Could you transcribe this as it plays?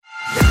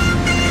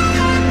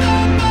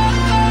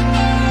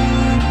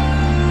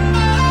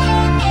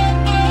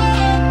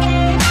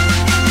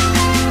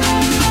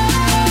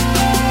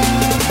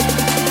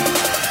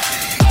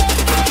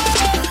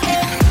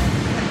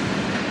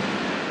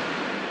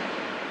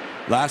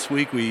Last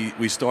week,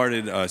 we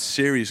started a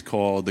series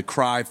called The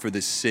Cry for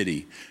the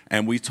City.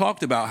 And we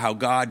talked about how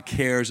God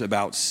cares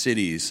about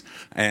cities.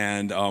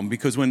 And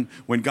because when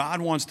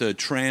God wants to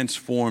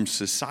transform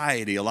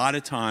society, a lot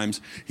of times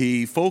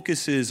he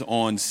focuses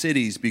on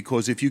cities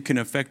because if you can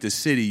affect a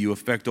city, you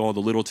affect all the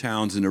little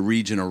towns in the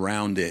region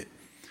around it.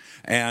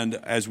 And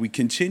as we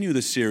continue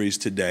the series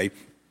today,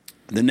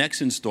 the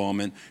next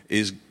installment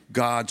is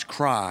God's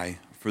cry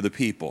for the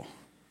people.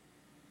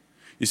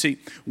 You see,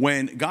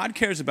 when God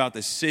cares about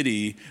the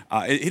city,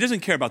 he doesn't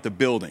care about the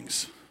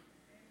buildings.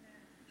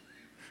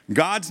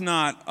 God's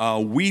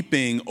not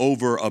weeping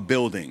over a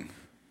building.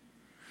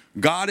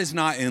 God is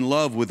not in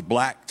love with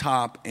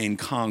blacktop and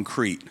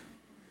concrete.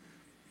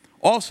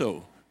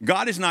 Also,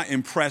 God is not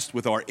impressed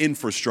with our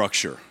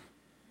infrastructure.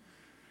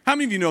 How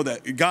many of you know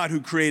that God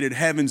who created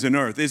heavens and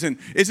earth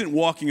isn't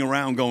walking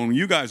around going,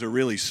 you guys are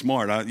really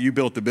smart, you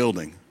built the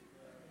building?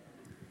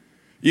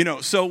 You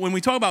know, so when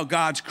we talk about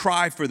God's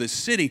cry for the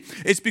city,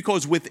 it's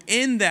because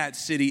within that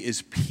city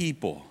is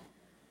people.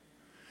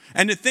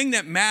 And the thing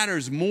that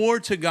matters more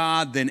to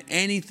God than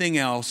anything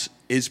else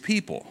is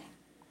people.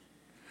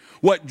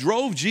 What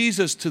drove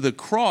Jesus to the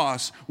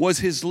cross was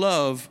his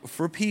love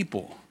for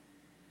people.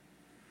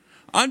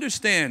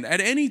 Understand,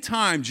 at any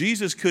time,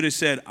 Jesus could have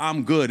said,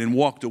 I'm good, and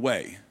walked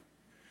away.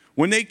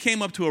 When they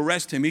came up to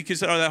arrest him, he could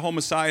say, oh, that whole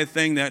Messiah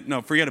thing,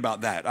 forget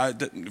about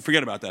that.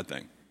 Forget about that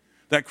thing.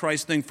 That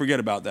Christ thing, forget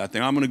about that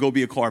thing. I'm going to go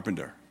be a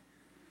carpenter.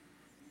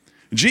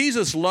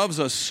 Jesus loves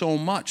us so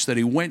much that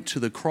he went to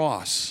the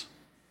cross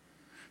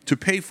to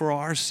pay for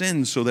our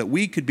sins so that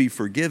we could be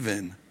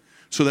forgiven,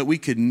 so that we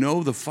could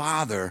know the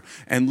Father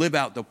and live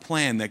out the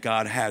plan that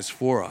God has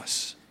for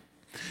us.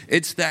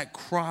 It's that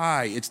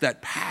cry, it's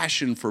that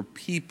passion for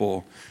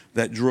people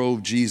that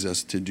drove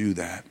Jesus to do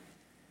that.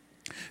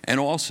 And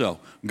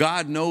also,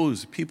 God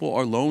knows people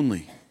are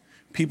lonely,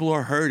 people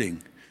are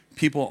hurting,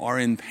 people are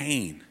in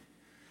pain.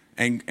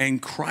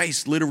 And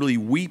Christ literally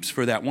weeps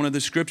for that. One of the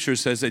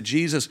scriptures says that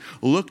Jesus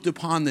looked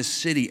upon the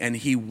city and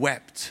he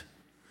wept.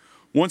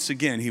 Once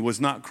again, he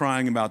was not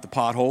crying about the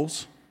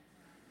potholes.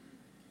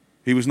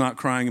 He was not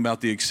crying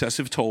about the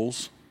excessive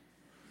tolls.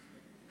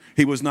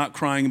 He was not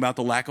crying about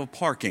the lack of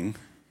parking.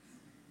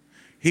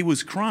 He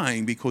was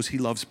crying because he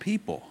loves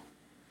people.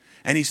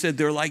 And he said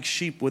they're like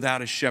sheep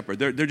without a shepherd.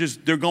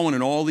 They're going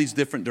in all these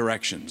different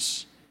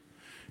directions.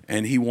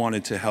 And he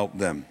wanted to help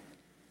them.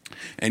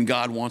 And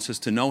God wants us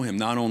to know him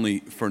not only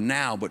for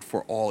now, but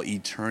for all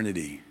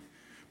eternity.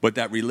 But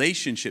that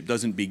relationship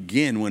doesn't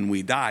begin when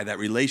we die. That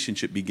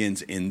relationship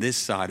begins in this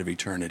side of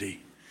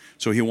eternity.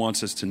 So he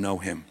wants us to know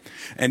him.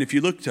 And if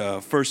you look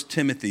to 1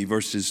 Timothy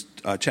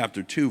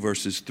chapter 2,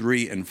 verses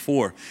 3 and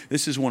 4,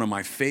 this is one of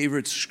my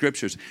favorite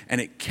scriptures.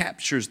 And it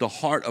captures the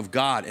heart of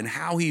God and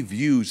how he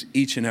views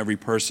each and every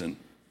person.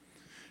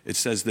 It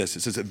says this,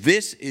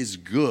 this is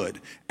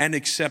good and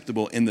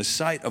acceptable in the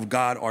sight of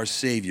God our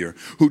Savior,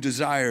 who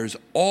desires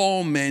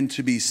all men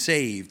to be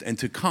saved and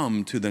to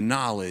come to the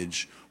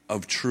knowledge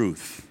of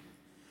truth.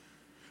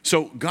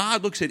 So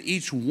God looks at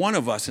each one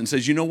of us and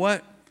says, you know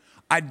what?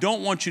 I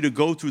don't want you to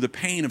go through the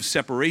pain of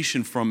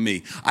separation from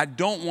me. I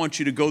don't want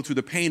you to go through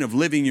the pain of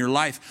living your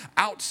life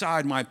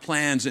outside my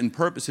plans and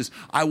purposes.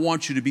 I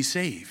want you to be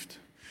saved.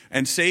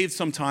 And saved,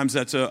 sometimes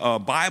that's a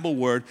Bible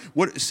word.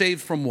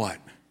 Saved from what?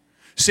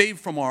 Saved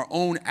from our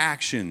own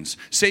actions,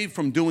 saved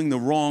from doing the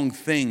wrong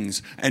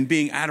things and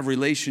being out of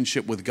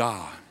relationship with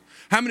God.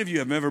 How many of you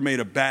have ever made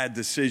a bad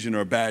decision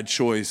or a bad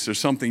choice or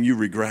something you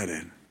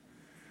regretted?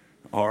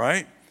 All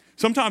right?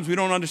 Sometimes we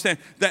don't understand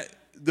that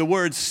the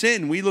word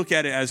sin, we look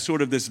at it as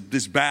sort of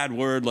this bad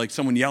word, like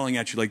someone yelling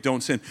at you, like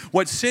don't sin.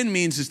 What sin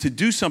means is to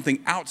do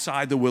something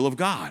outside the will of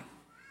God.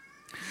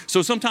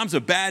 So sometimes a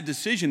bad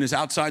decision is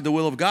outside the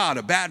will of God.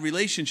 A bad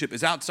relationship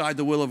is outside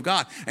the will of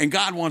God. And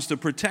God wants to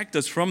protect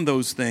us from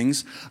those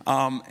things.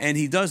 And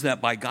he does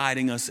that by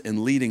guiding us and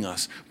leading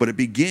us. But it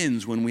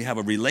begins when we have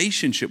a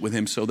relationship with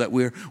him so that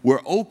we're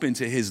open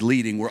to his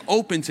leading. We're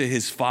open to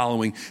his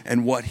following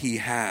and what he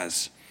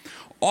has.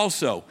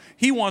 Also,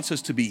 he wants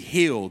us to be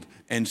healed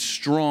and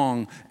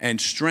strong and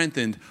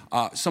strengthened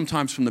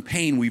sometimes from the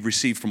pain we've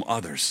received from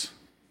others.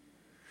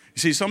 You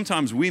see,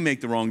 sometimes we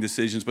make the wrong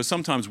decisions, but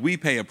sometimes we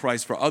pay a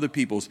price for other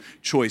people's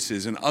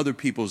choices and other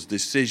people's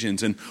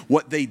decisions and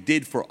what they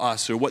did for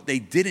us or what they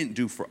didn't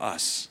do for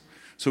us.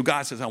 So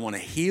God says, I want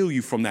to heal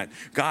you from that.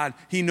 God,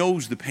 he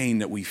knows the pain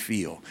that we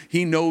feel.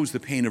 He knows the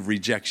pain of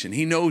rejection.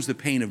 He knows the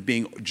pain of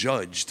being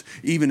judged,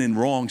 even in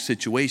wrong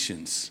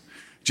situations.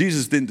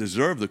 Jesus didn't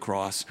deserve the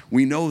cross.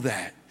 We know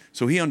that.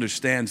 So he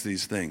understands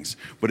these things.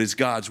 But it's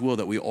God's will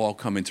that we all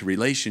come into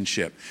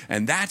relationship.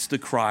 And that's the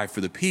cry for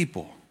the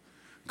people.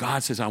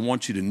 God says, I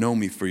want you to know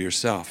me for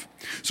yourself.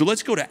 So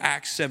let's go to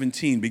Acts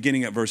 17,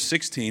 beginning at verse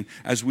 16,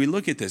 as we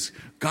look at this.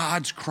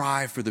 God's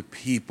cry for the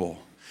people.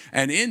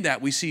 And in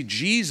that, we see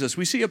Jesus.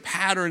 We see a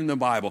pattern in the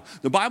Bible.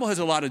 The Bible has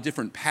a lot of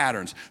different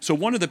patterns. So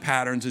one of the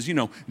patterns is,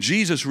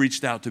 Jesus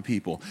reached out to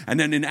people. And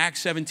then in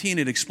Acts 17,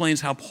 it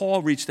explains how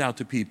Paul reached out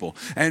to people.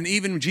 And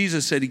even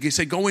Jesus said,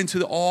 go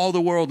into all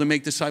the world and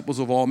make disciples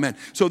of all men.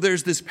 So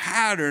there's this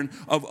pattern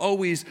of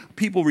always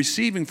people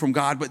receiving from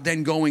God, but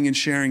then going and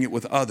sharing it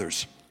with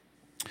others.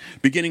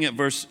 Beginning at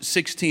verse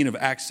 16 of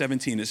Acts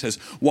 17, it says,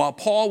 while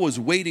Paul was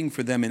waiting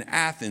for them in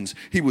Athens,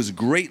 he was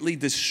greatly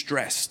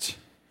distressed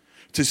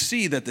to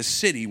see that the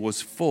city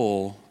was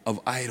full of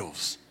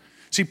idols.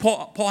 See,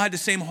 Paul had the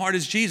same heart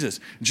as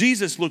Jesus.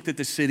 Jesus looked at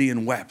the city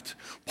and wept.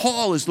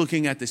 Paul is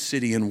looking at the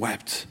city and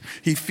wept.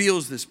 He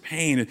feels this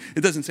pain.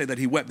 It doesn't say that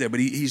he wept there, but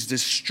he's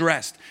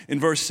distressed. In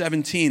verse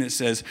 17, it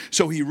says,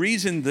 so he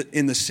reasoned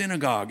in the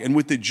synagogue and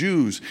with the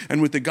Jews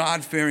and with the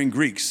God-fearing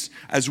Greeks,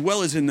 as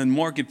well as in the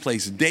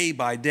marketplace day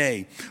by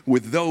day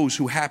with those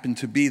who happened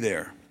to be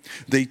there.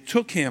 They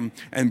took him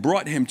and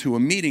brought him to a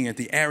meeting at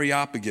the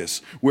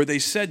Areopagus, where they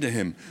said to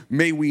him,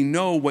 may we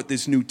know what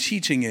this new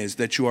teaching is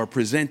that you are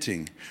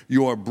presenting.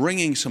 You are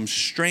bringing some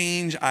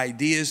strange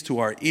ideas to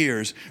our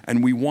ears,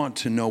 and we want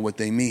to know what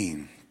they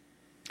mean.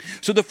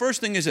 So the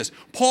first thing is this.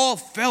 Paul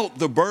felt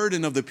the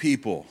burden of the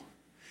people.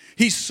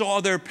 He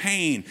saw their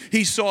pain.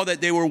 He saw that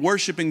they were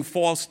worshiping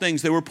false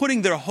things. They were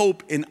putting their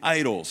hope in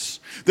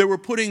idols. They were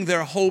putting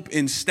their hope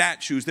in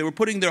statues. They were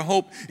putting their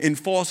hope in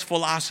false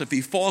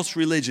philosophy, false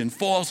religion,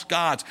 false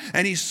gods.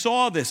 And he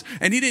saw this,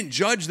 and he didn't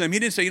judge them. He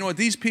didn't say,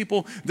 these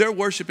people, they're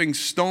worshiping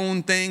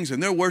stone things,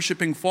 and they're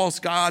worshiping false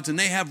gods, and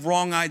they have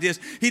wrong ideas.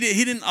 He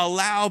didn't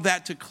allow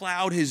that to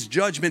cloud his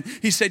judgment.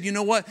 He said, you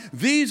know what?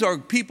 These are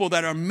people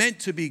that are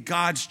meant to be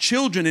God's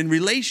children in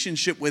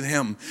relationship with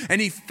him.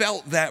 And he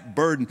felt that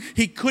burden.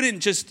 He couldn't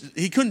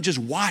just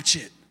watch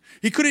it.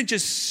 He couldn't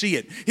just see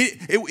it.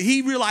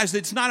 He realized that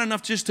it's not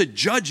enough just to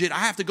judge it. I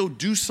have to go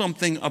do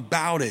something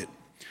about it.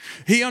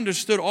 He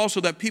understood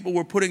also that people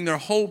were putting their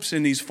hopes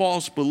in these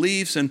false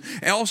beliefs and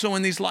also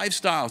in these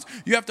lifestyles.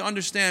 You have to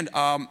understand,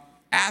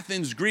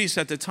 Athens, Greece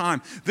at the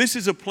time, this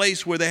is a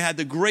place where they had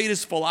the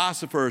greatest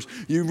philosophers.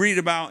 You read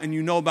about and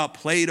you know about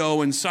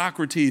Plato and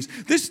Socrates.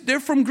 They're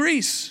from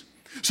Greece.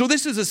 So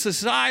this is a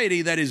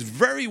society that is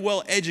very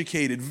well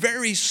educated,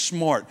 very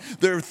smart.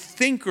 They're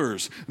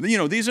thinkers.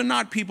 These are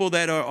not people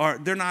that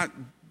they're not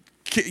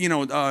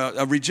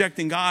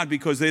rejecting God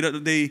because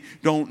they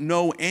don't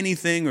know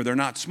anything or they're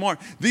not smart.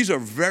 These are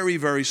very,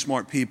 very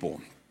smart people.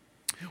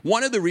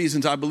 One of the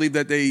reasons I believe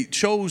that they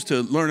chose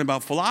to learn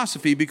about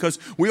philosophy, because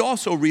we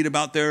also read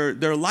about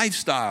their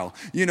lifestyle.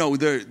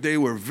 They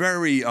were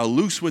very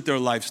loose with their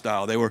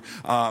lifestyle.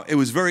 It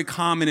was very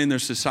common in their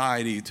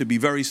society to be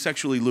very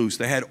sexually loose.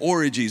 They had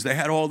orgies. They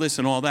had all this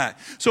and all that.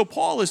 So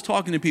Paul is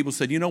talking to people,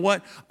 said, you know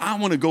what? I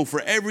want to go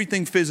for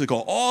everything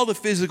physical, all the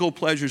physical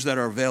pleasures that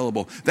are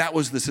available. That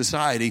was the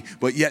society,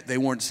 but yet they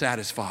weren't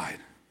satisfied.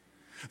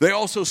 They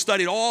also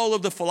studied all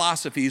of the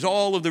philosophies,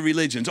 all of the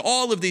religions,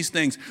 all of these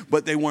things,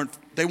 but they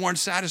weren't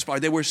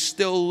satisfied. They were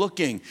still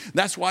looking.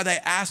 That's why they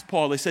asked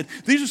Paul. They said,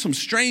 these are some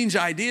strange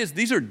ideas.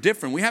 These are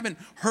different. We haven't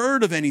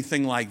heard of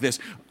anything like this.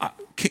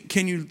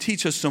 Can you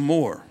teach us some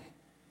more?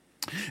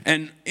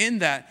 And in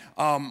that,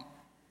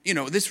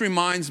 this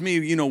reminds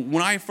me,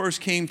 when I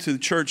first came to the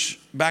church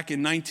back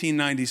in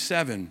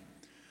 1997,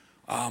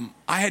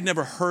 I had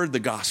never heard the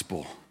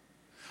gospel.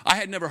 I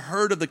had never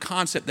heard of the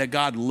concept that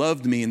God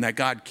loved me and that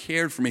God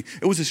cared for me.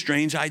 It was a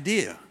strange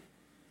idea.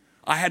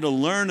 I had to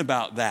learn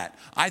about that.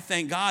 I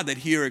thank God that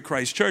here at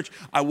Christ Church,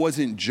 I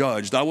wasn't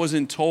judged. I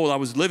wasn't told. I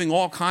was living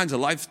all kinds of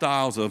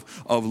lifestyles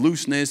of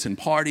looseness and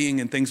partying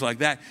and things like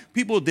that.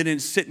 People didn't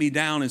sit me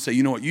down and say,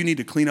 you know what, you need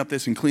to clean up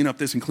this and clean up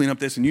this and clean up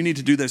this, and you need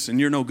to do this and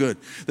you're no good.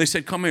 They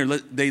said, come here.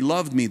 They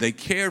loved me. They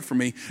cared for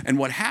me. And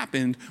what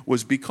happened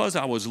was, because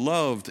I was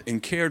loved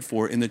and cared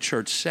for in the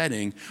church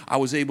setting, I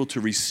was able to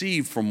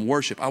receive from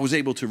worship. I was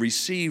able to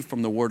receive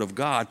from the Word of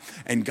God,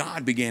 and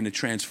God began to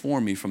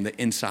transform me from the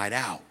inside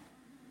out.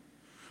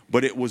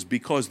 But it was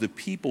because the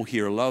people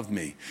here loved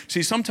me.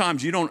 See,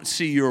 sometimes you don't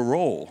see your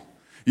role.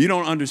 You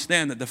don't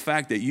understand that the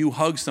fact that you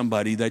hug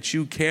somebody, that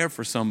you care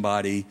for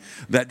somebody,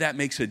 that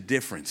makes a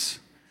difference.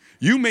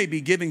 You may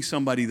be giving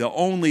somebody the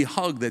only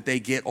hug that they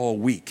get all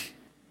week.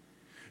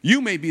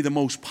 You may be the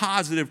most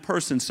positive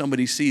person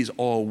somebody sees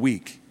all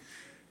week.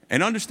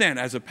 And understand,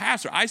 as a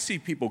pastor, I see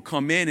people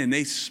come in and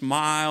they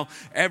smile,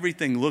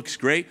 everything looks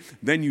great.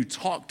 Then you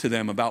talk to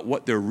them about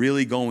what they're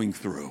really going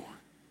through.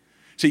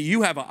 See,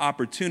 you have an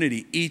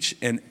opportunity each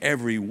and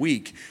every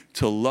week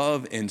to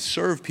love and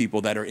serve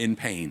people that are in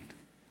pain,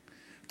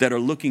 that are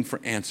looking for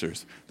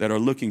answers, that are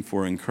looking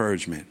for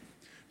encouragement,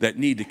 that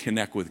need to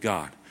connect with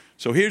God.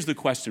 So here's the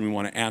question we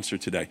want to answer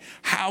today.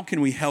 How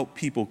can we help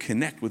people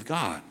connect with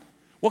God?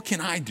 What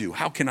can I do?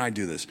 How can I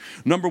do this?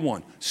 Number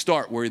one,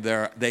 start where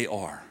they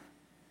are.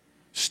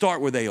 Start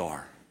where they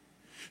are.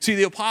 See,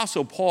 the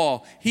Apostle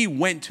Paul, he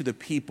went to the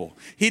people.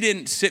 He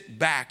didn't sit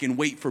back and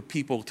wait for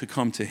people to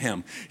come to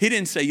him. He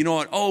didn't say, you know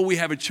what, we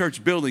have a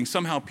church building.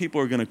 Somehow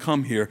people are going to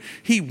come here.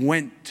 He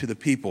went to the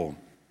people.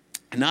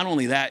 And not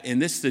only that, in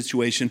this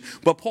situation,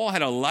 but Paul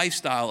had a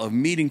lifestyle of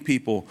meeting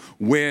people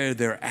where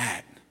they're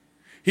at.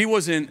 He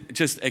wasn't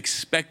just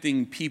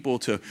expecting people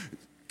to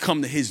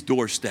come to his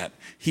doorstep.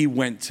 He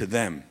went to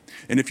them.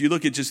 And if you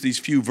look at just these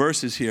few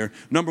verses here,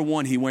 number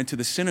one, he went to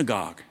the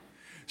synagogue.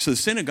 So the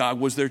synagogue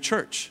was their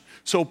church.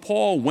 So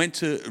Paul went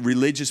to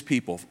religious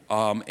people.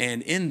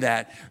 And in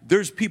that,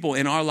 there's people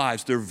in our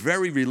lives, they're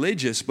very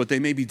religious, but they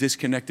may be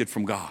disconnected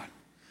from God.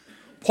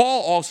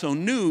 Paul also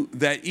knew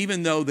that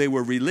even though they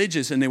were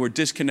religious and they were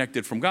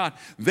disconnected from God,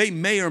 they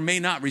may or may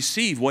not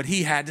receive what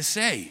he had to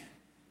say.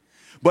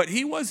 But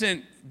he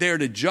wasn't there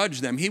to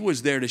judge them. He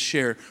was there to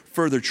share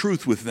further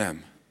truth with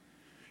them.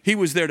 He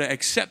was there to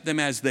accept them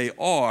as they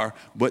are,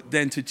 but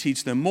then to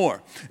teach them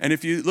more. And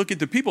if you look at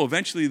the people,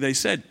 eventually they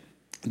said,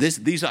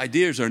 these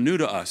ideas are new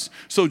to us.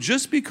 So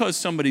just because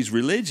somebody's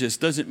religious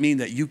doesn't mean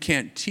that you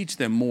can't teach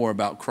them more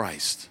about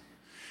Christ.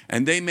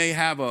 And they may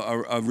have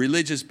a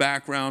religious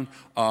background,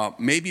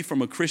 maybe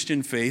from a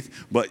Christian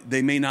faith, but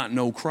they may not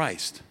know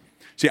Christ.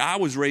 See, I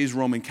was raised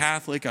Roman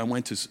Catholic. I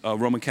went to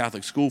Roman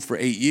Catholic school for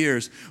 8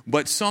 years.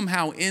 But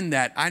somehow in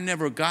that, I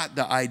never got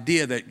the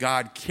idea that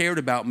God cared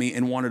about me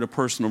and wanted a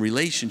personal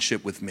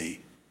relationship with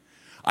me.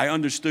 I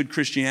understood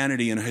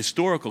Christianity in a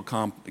historical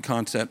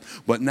concept,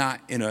 but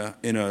not in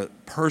a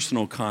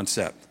personal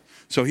concept.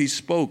 So he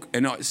spoke,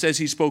 and it says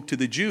he spoke to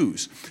the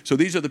Jews. So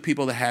these are the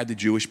people that had the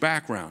Jewish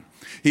background.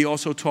 He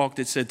also talked,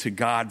 it said, to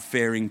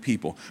God-fearing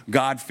people.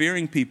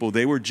 God-fearing people,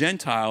 they were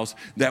Gentiles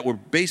that were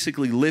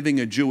basically living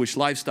a Jewish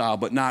lifestyle,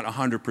 but not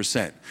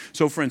 100%.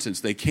 So for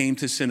instance, they came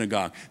to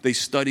synagogue. They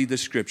studied the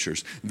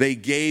scriptures. They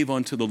gave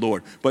unto the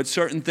Lord. But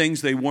certain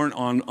things they weren't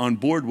on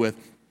board with,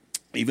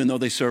 even though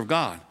they served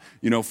God.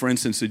 You know, for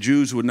instance, the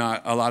Jews would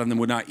not, a lot of them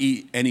would not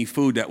eat any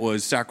food that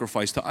was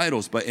sacrificed to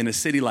idols. But in a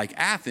city like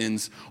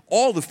Athens,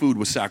 all the food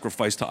was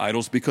sacrificed to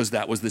idols because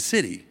that was the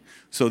city.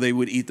 So they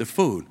would eat the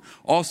food.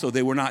 Also,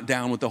 they were not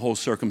down with the whole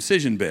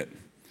circumcision bit.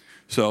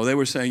 So they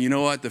were saying, you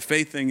know what, the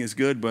faith thing is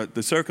good, but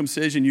the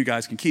circumcision, you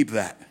guys can keep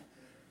that.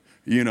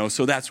 You know,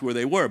 so that's where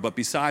they were. But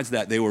besides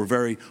that, they were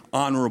very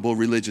honorable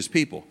religious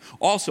people.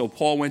 Also,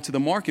 Paul went to the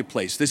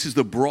marketplace. This is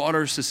the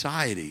broader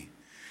society.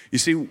 You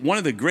see, one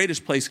of the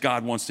greatest places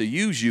God wants to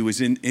use you is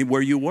in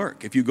where you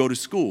work. If you go to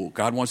school,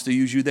 God wants to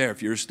use you there.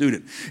 If you're a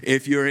student,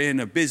 if you're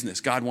in a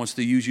business, God wants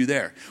to use you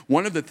there.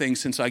 One of the things,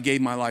 since I gave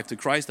my life to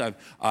Christ, I've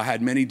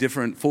had many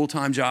different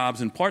full-time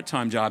jobs and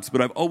part-time jobs, but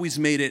I've always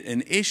made it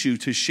an issue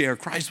to share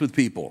Christ with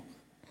people.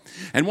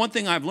 And one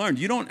thing I've learned,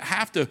 you don't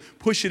have to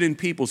push it in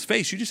people's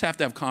face. You just have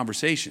to have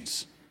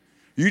conversations.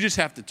 You just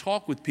have to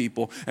talk with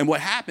people. And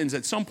what happens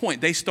at some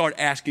point, they start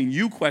asking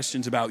you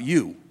questions about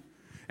you.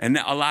 And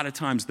a lot of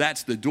times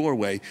that's the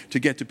doorway to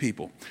get to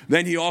people.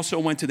 Then he also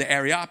went to the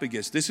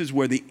Areopagus. This is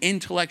where the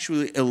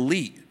intellectually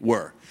elite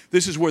were.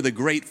 This is where the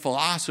great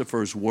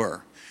philosophers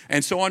were.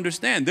 And so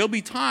understand, there'll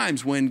be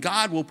times when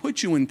God will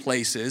put you in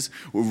places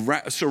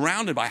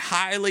surrounded by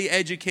highly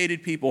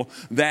educated people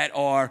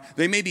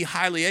they may be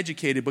highly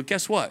educated, but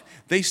guess what?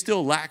 They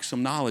still lack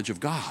some knowledge of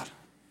God.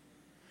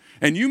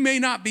 And you may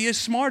not be as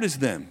smart as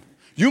them.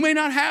 You may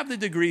not have the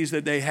degrees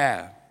that they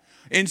have.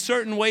 In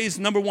certain ways,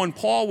 number one,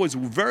 Paul was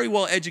very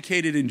well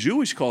educated in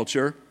Jewish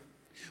culture,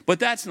 but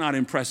that's not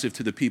impressive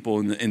to the people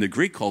in the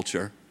Greek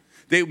culture.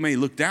 They may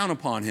look down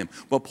upon him,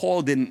 but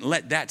Paul didn't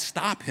let that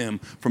stop him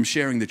from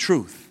sharing the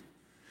truth.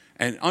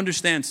 And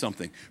understand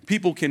something.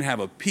 People can have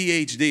a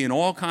PhD in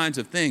all kinds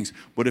of things,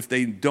 but if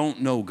they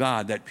don't know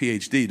God, that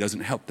PhD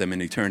doesn't help them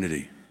in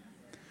eternity.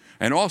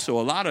 And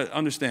also,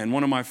 understand,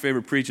 one of my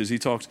favorite preachers, he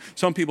talks,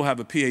 some people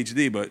have a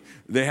PhD, but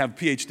they have a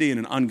PhD in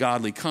an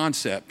ungodly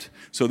concept,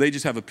 so they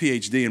just have a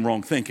PhD in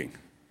wrong thinking.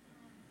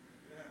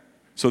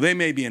 So they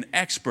may be an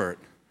expert,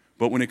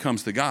 but when it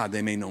comes to God,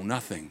 they may know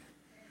nothing.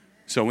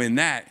 So in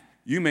that,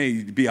 you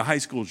may be a high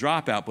school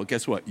dropout, but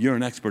guess what? You're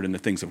an expert in the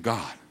things of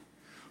God.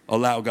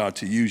 Allow God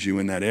to use you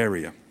in that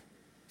area.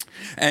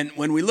 And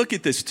when we look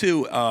at this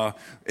too,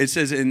 it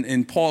says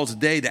in Paul's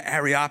day, the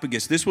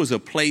Areopagus, this was a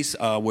place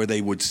where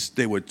they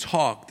would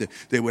talk.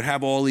 They would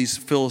have all these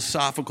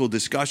philosophical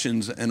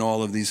discussions and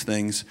all of these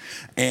things.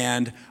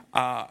 And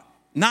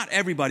not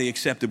everybody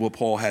accepted what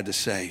Paul had to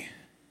say.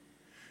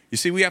 You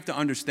see, we have to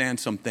understand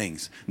some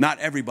things. Not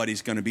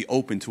everybody's going to be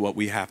open to what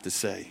we have to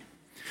say.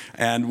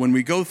 And when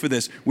we go for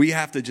this, we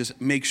have to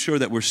just make sure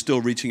that we're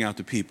still reaching out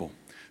to people.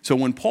 So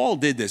when Paul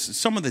did this,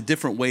 some of the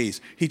different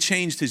ways, he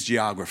changed his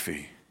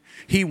geography.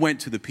 He went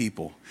to the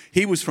people.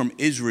 He was from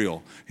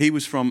Israel. He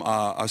was from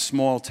a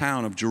small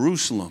town of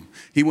Jerusalem.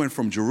 He went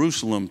from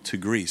Jerusalem to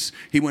Greece.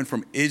 He went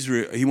from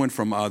Israel. He went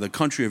from the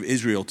country of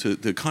Israel to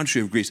the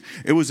country of Greece.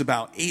 It was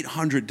about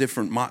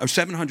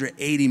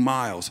 780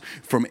 miles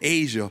from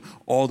Asia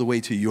all the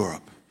way to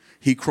Europe.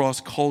 He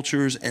crossed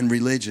cultures and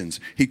religions.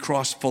 He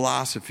crossed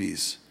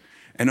philosophies.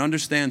 And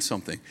understand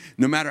something.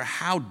 No matter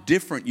how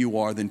different you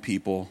are than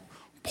people,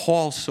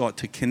 Paul sought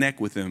to connect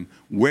with them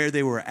where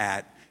they were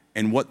at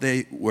and what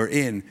they were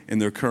in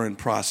their current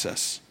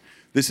process.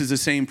 This is the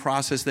same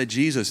process that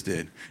Jesus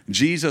did.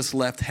 Jesus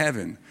left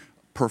heaven,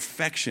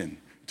 perfection,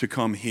 to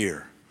come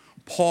here.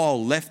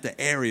 Paul left the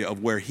area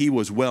of where he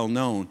was well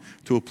known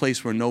to a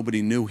place where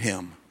nobody knew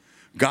him.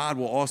 God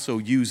will also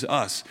use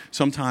us,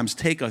 sometimes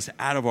take us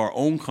out of our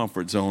own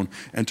comfort zone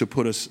and to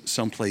put us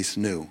someplace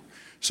new.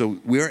 So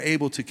we're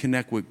able to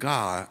connect with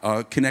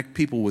God, connect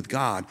people with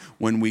God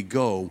when we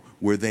go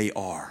where they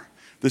are.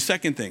 The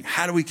second thing,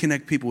 how do we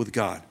connect people with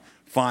God?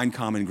 Find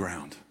common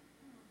ground.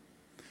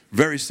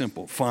 Very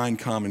simple, find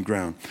common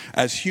ground.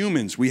 As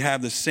humans, we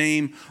have the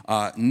same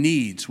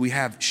needs. We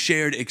have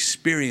shared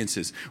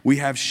experiences. We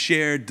have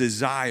shared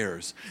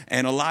desires.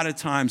 And a lot of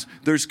times,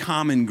 there's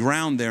common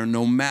ground there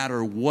no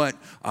matter what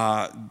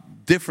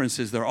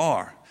differences there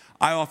are.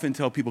 I often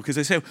tell people, because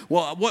they say,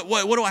 well,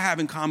 what do I have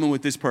in common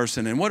with this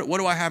person? And what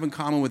do I have in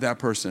common with that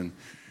person?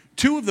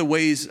 Two of the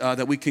ways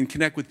that we can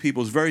connect with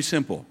people is very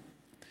simple.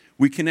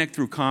 We connect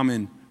through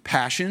common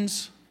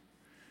passions,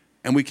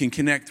 and we can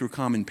connect through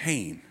common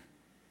pain.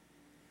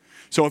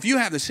 So if you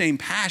have the same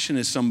passion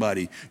as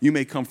somebody, you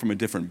may come from a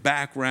different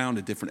background,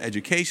 a different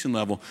education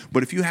level,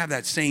 but if you have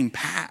that same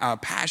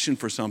passion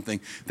for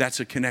something, that's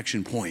a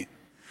connection point.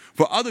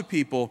 For other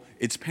people,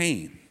 it's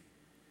pain.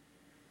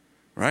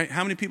 Right?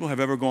 How many people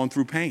have ever gone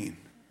through pain?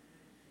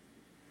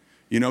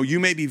 You know, you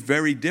may be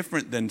very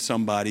different than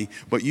somebody,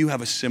 but you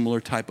have a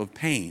similar type of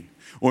pain.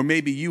 Or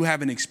maybe you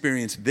haven't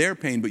experienced their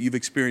pain, but you've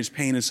experienced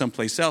pain in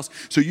someplace else,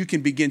 so you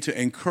can begin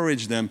to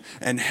encourage them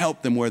and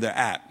help them where they're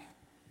at.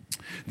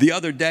 The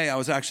other day, I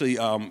was actually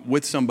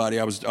with somebody.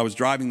 I was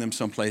driving them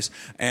someplace,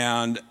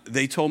 and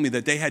they told me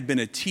that they had been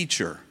a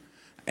teacher,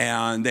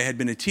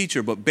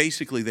 but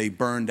basically they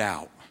burned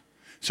out.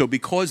 So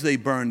because they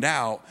burned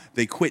out,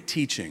 they quit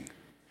teaching.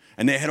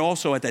 And they had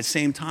also at that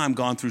same time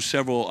gone through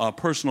several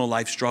personal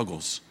life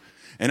struggles.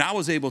 And I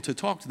was able to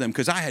talk to them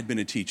because I had been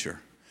a teacher.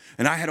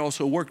 And I had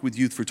also worked with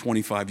youth for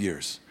 25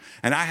 years.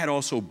 And I had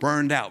also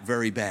burned out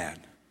very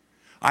bad.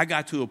 I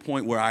got to a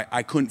point where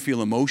I couldn't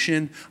feel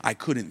emotion. I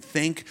couldn't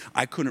think.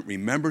 I couldn't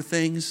remember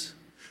things.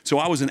 So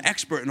I was an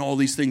expert in all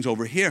these things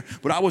over here,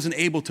 but I wasn't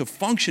able to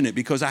function it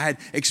because I had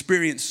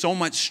experienced so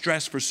much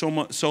stress for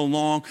so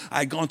long. I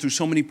had gone through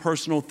so many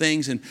personal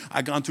things, and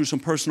I'd gone through some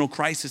personal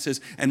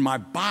crises, and my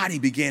body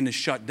began to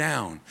shut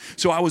down.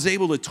 So I was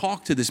able to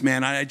talk to this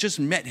man. I had just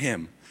met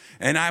him.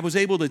 And I was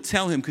able to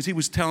tell him, because he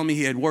was telling me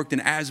he had worked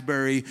in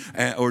Asbury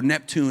or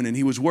Neptune, and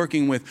he was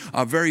working with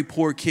very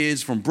poor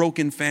kids from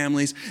broken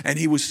families. And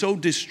he was so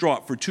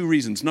distraught for two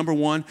reasons. Number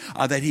one,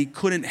 that he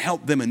couldn't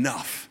help them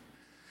enough.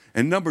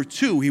 And number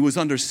two, he was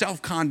under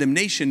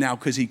self-condemnation now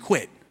because he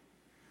quit.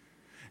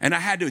 And I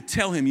had to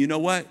tell him, you know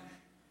what?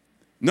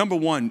 Number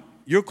one,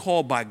 you're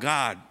called by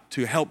God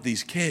to help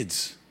these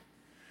kids.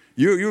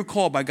 You're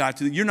called by God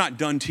you're not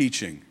done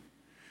teaching.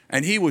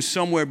 And he was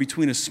somewhere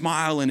between a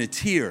smile and a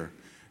tear.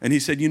 And he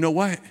said, you know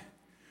what?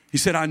 He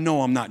said, I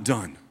know I'm not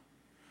done,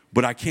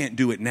 but I can't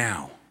do it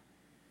now.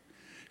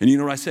 And you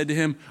know what I said to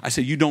him? I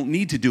said, you don't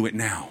need to do it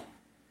now.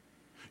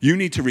 You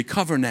need to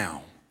recover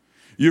now.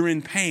 You're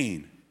in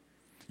pain.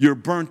 You're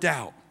burnt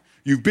out.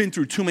 You've been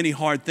through too many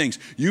hard things.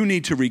 You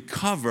need to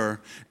recover.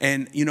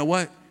 And you know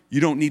what? You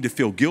don't need to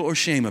feel guilt or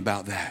shame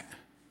about that.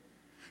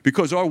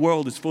 Because our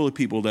world is full of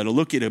people that'll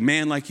look at a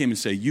man like him and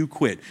say, you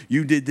quit.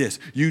 You did this.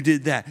 You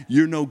did that.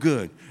 You're no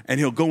good.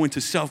 And he'll go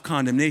into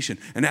self-condemnation.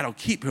 And that'll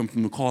keep him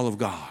from the call of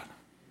God.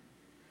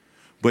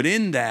 But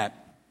in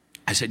that,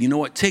 I said, you know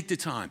what? Take the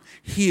time.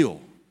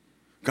 Heal.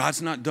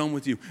 God's not done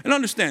with you. And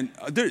understand,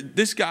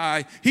 this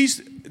guy,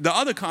 the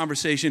other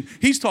conversation,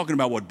 he's talking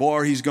about what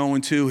bar he's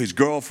going to, his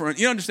girlfriend.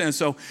 You understand?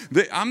 So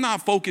I'm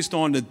not focused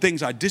on the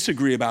things I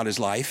disagree about his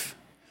life.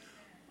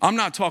 I'm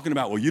not talking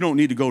about, well, you don't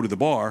need to go to the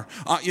bar.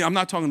 I'm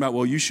not talking about,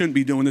 well, you shouldn't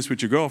be doing this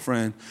with your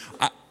girlfriend.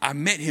 I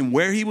met him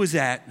where he was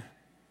at.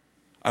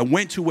 I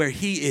went to where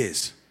he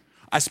is.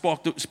 I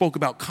spoke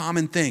about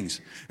common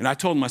things. And I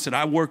told him, I said,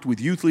 I worked with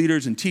youth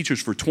leaders and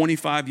teachers for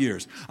 25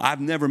 years. I've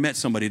never met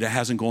somebody that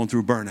hasn't gone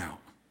through burnout.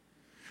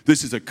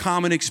 This is a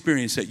common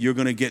experience that you're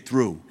going to get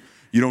through.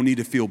 You don't need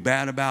to feel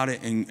bad about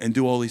it and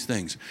do all these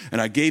things. And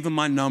I gave him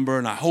my number,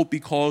 and I hope he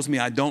calls me.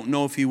 I don't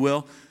know if he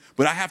will.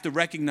 But I have to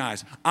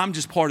recognize I'm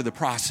just part of the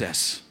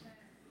process.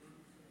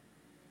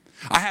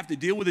 I have to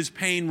deal with his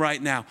pain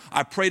right now.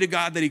 I pray to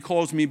God that he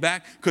calls me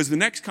back, because the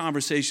next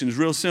conversation is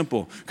real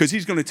simple, because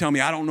he's going to tell me,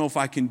 I don't know if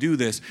I can do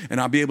this. And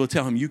I'll be able to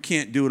tell him, you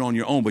can't do it on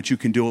your own, but you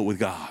can do it with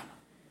God.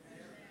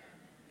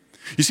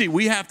 You see,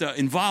 we have to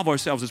involve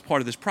ourselves as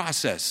part of this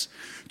process.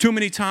 Too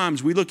many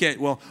times we look at,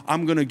 well,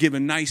 I'm going to give a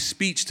nice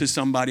speech to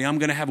somebody. I'm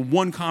going to have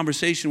one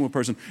conversation with a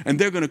person, and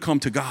they're going to come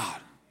to God.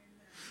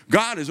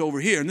 God is over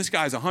here, and this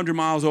guy's 100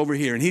 miles over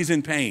here, and he's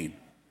in pain.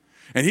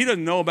 And he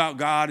doesn't know about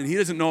God, and he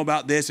doesn't know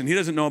about this, and he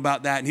doesn't know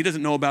about that, and he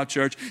doesn't know about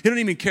church. He doesn't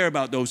even care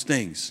about those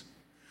things.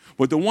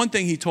 But the one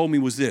thing he told me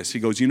was this. He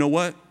goes, you know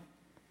what?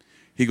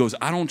 He goes,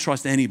 I don't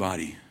trust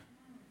anybody.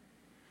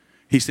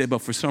 He said,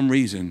 but for some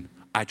reason,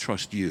 I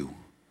trust you.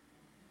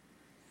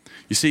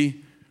 You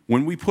see,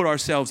 when we put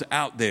ourselves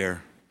out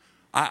there,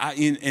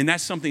 and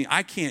that's something,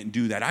 I can't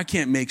do that. I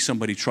can't make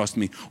somebody trust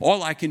me.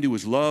 All I can do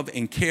is love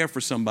and care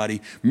for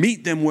somebody,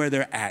 meet them where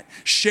they're at,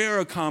 share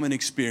a common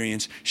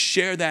experience,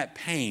 share that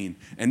pain,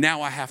 and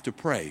now I have to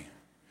pray.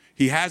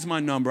 He has my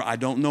number. I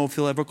don't know if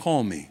he'll ever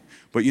call me.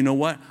 But you know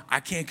what? I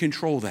can't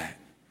control that.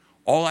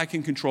 All I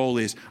can control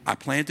is I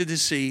planted the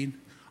seed.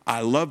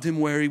 I loved him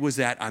where he was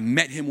at. I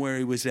met him where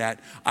he was at.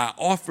 I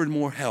offered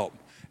more help.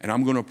 And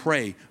I'm going to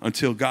pray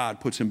until God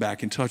puts him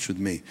back in touch with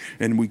me.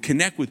 And we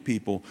connect with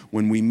people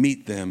when we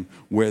meet them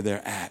where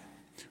they're at,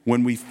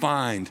 when we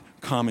find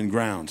common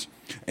grounds.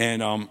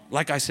 And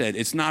like I said,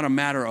 it's not a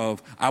matter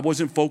of, I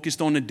wasn't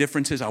focused on the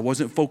differences. I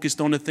wasn't focused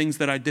on the things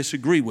that I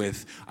disagree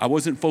with. I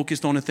wasn't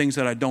focused on the things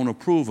that I don't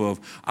approve of.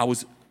 I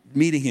was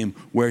meeting him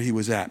where he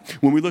was at.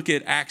 When we look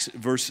at Acts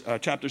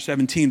chapter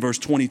 17, verse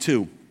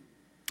 22,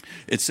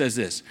 it says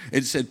this.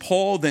 It said,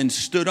 Paul then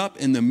stood up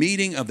in the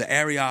meeting of the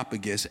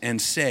Areopagus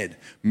and said,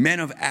 "Men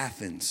of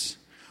Athens,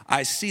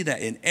 I see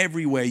that in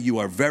every way you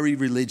are very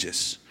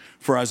religious.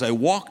 For as I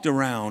walked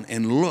around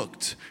and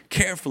looked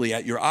carefully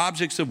at your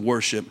objects of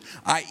worship,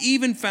 I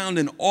even found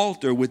an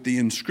altar with the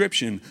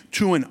inscription,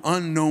 'To an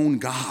unknown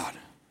God.'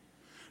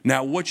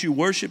 Now what you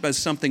worship as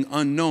something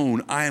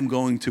unknown, I am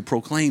going to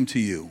proclaim to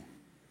you."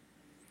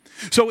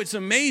 So it's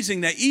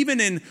amazing that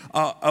even in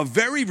a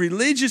very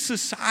religious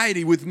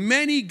society with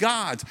many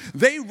gods,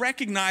 they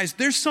recognize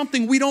there's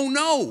something we don't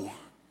know.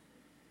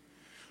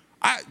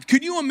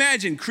 Could you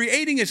imagine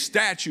creating a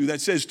statue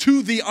that says,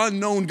 "To the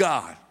unknown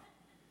God"?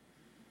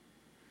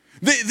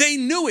 They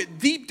knew it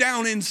deep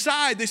down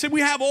inside. They said,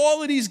 we have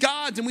all of these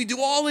gods and we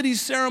do all of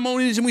these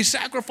ceremonies and we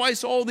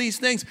sacrifice all these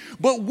things.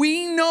 But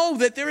we know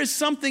that there is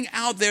something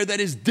out there that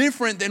is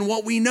different than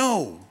what we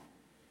know.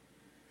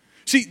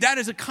 See, that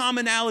is a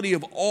commonality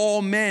of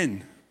all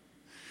men.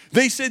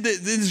 They said that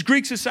in this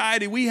Greek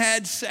society, we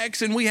had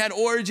sex and we had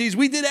orgies.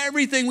 We did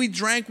everything. We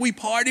drank, we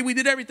partied, we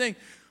did everything.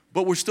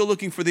 But we're still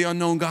looking for the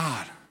unknown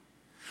God.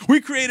 We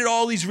created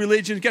all these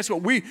religions. Guess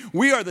what?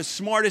 We are the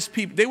smartest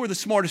people. They were the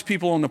smartest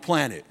people on the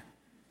planet.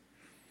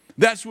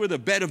 That's where the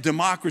bed of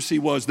democracy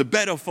was, the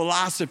bed of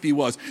philosophy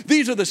was.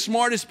 These are the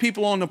smartest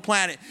people on the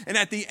planet. And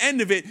at the end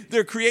of it,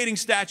 they're creating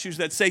statues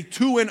that say,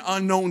 "To an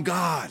unknown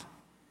God."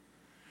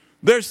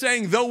 They're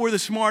saying, though we're the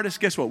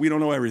smartest, guess what? We don't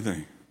know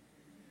everything.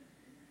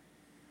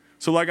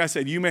 So like I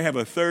said, you may have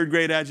a third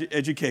grade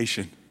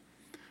education,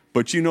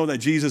 but you know that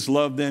Jesus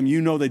loved them.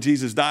 You know that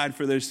Jesus died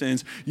for their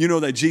sins. You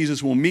know that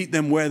Jesus will meet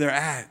them where they're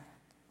at.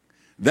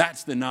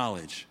 That's the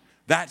knowledge.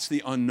 That's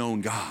the unknown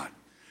God.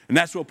 And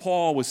that's what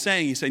Paul was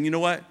saying. He said, you know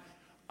what?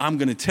 I'm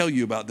going to tell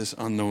you about this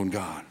unknown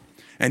God.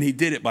 And he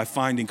did it by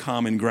finding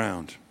common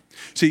ground.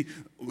 See,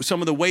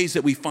 some of the ways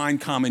that we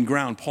find common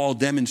ground, Paul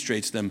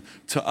demonstrates them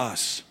to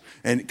us.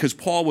 And because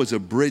Paul was a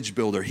bridge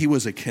builder, he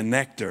was a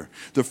connector.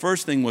 The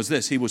first thing was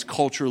this: he was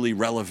culturally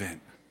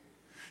relevant.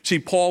 See,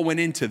 Paul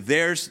went into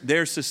their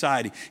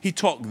society. He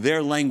talked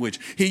their language.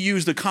 He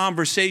used a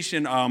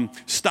conversation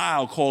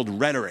style called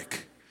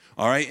rhetoric.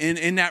 All right.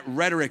 In that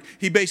rhetoric,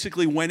 he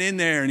basically went in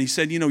there and he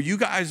said, you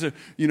guys are,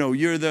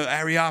 you're the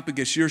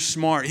Areopagus, you're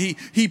smart.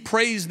 He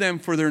praised them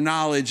for their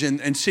knowledge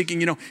and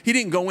seeking, he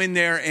didn't go in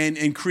there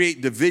and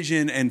create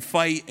division and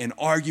fight and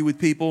argue with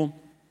people.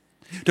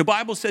 The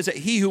Bible says that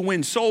he who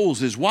wins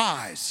souls is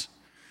wise.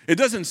 It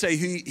doesn't say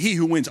he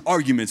who wins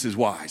arguments is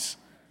wise.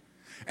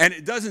 And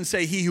it doesn't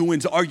say he who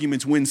wins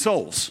arguments wins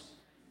souls.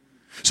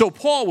 So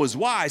Paul was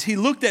wise. He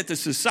looked at the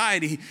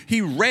society. He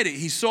read it.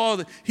 He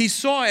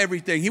saw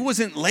everything. He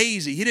wasn't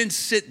lazy. He didn't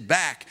sit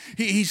back.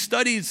 He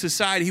studied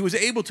society. He was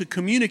able to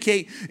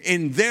communicate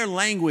in their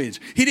language.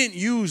 He didn't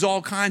use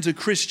all kinds of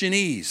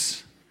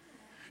Christianese.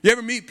 You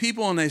ever meet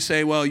people and they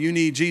say, well, you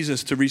need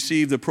Jesus to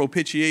receive the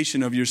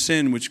propitiation of your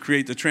sin, which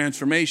create the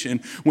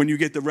transformation when you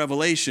get the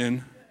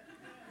revelation.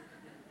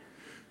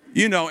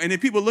 And then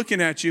people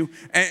looking at you,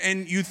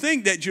 and you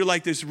think that you're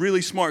like this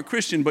really smart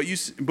Christian, but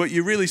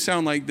you really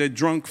sound like the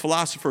drunk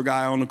philosopher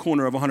guy on the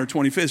corner of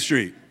 125th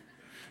Street.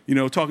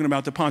 Talking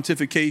about the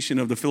pontification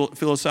of the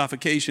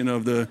philosophication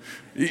of the,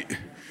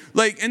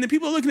 and the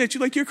people are looking at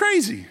you like you're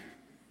crazy.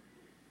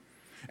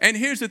 And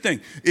here's the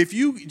thing: if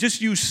you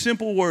just use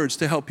simple words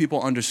to help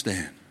people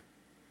understand,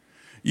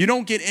 you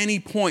don't get any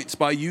points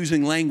by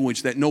using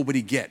language that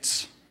nobody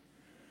gets.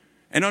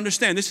 And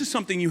understand, this is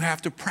something you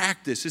have to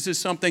practice. This is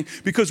something,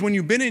 because when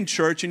you've been in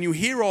church and you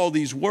hear all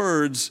these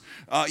words,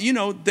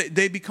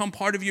 they become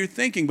part of your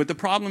thinking. But the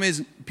problem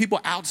is people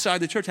outside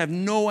the church have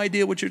no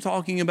idea what you're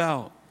talking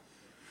about.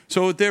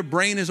 So their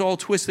brain is all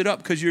twisted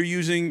up because you're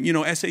using,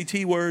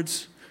 SAT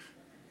words.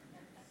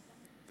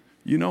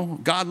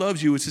 God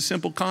loves you. It's a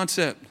simple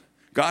concept.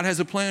 God has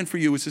a plan for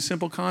you. It's a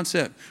simple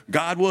concept.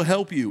 God will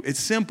help you. It's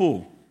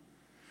simple.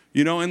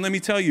 And let me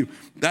tell you,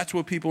 that's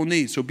what people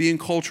need. So being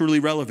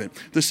culturally relevant.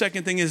 The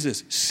second thing is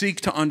this: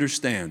 seek to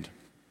understand.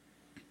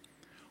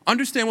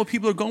 Understand what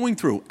people are going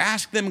through.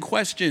 Ask them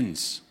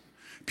questions.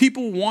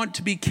 People want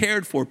to be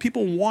cared for.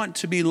 People want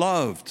to be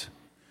loved.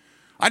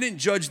 I didn't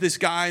judge this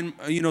guy,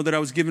 that I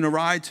was giving a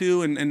ride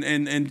to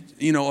and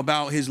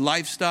about his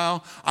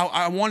lifestyle.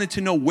 I wanted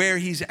to know where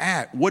he's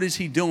at. What is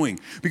he doing?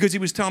 Because he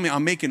was telling me,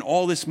 I'm making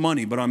all this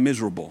money, but I'm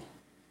miserable.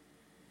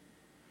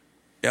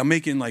 I'm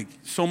making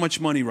so much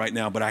money right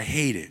now, but I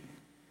hate it.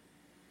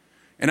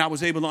 And I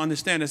was able to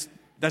understand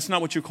that's not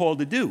what you're called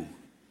to do.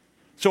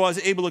 So I was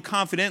able to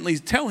confidently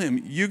tell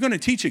him, you're going to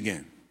teach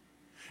again.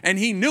 And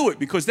he knew it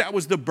because that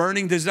was the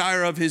burning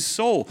desire of his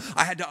soul.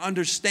 I had to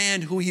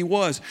understand who he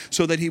was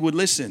so that he would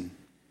listen.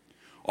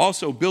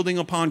 Also, building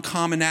upon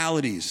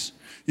commonalities.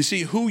 You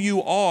see, who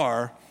you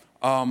are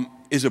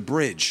is a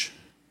bridge.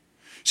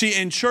 See,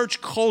 in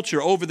church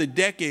culture over the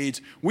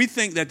decades, we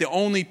think that the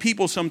only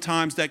people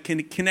sometimes that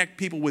can connect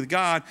people with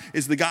God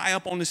is the guy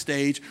up on the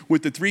stage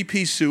with the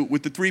three-piece suit,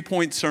 with the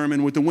three-point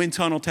sermon, with the wind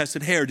tunnel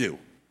tested hairdo.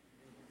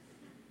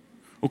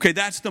 Okay,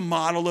 that's the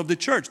model of the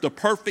church, the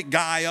perfect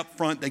guy up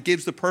front that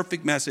gives the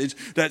perfect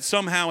message that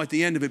somehow at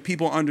the end of it,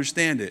 people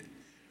understand it.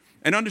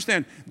 And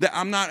understand that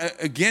I'm not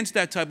against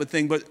that type of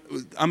thing, but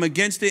I'm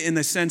against it in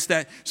the sense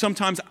that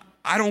sometimes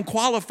I don't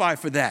qualify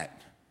for that.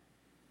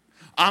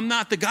 I'm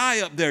not the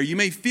guy up there. You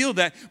may feel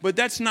that, but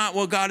that's not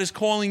what God is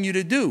calling you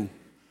to do.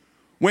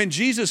 When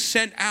Jesus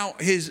sent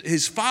out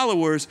his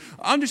followers,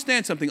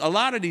 understand something. A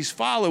lot of these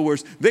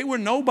followers, they were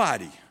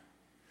nobody.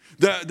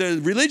 The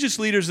religious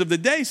leaders of the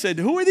day said,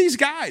 who are these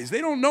guys?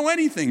 They don't know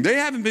anything. They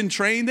haven't been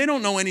trained. They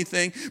don't know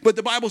anything. But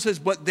the Bible says,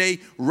 but they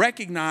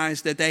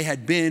recognized that they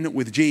had been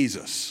with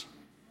Jesus.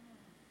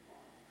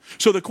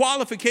 So the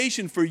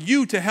qualification for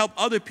you to help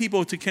other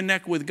people to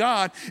connect with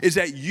God is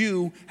that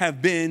you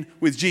have been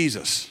with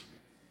Jesus.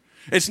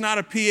 It's not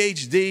a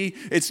PhD.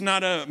 It's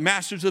not a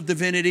Master's of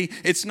Divinity.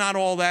 It's not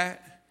all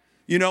that.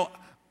 You know,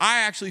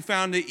 I actually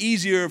found it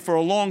easier for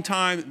a long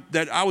time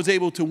that I was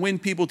able to win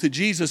people to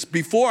Jesus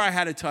before I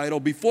had a title,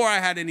 before I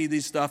had any of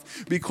these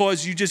stuff,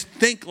 because you just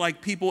think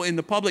like people in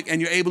the public and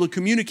you're able to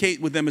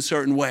communicate with them a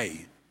certain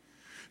way.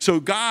 So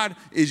God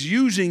is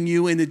using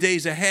you in the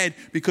days ahead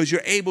because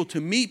you're able to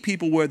meet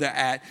people where they're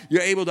at.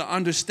 You're able to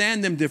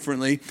understand them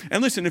differently.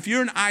 And listen, if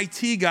you're an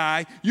IT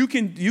guy, you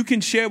can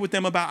share with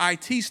them about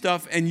IT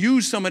stuff and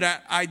use some of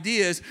that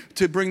ideas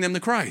to bring them to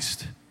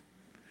Christ.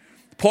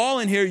 Paul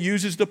in here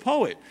uses the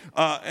poet.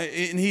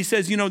 And he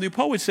says, the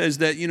poet says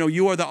that,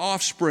 you are the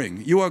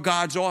offspring. You are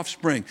God's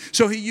offspring.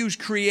 So he used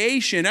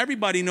creation.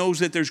 Everybody knows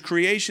that there's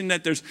creation,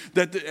 that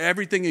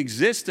everything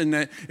exists. And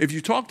that if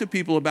you talk to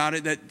people about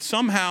it, that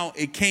somehow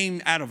it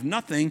came out of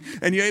nothing.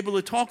 And you're able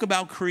to talk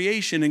about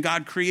creation. And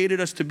God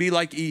created us to be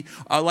like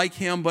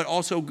him. But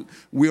also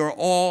we are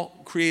all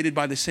created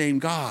by the same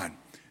God.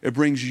 It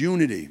brings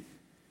unity.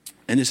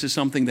 And this is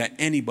something that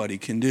anybody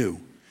can do.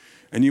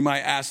 And you might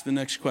ask, the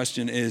next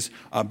question is,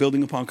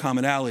 building upon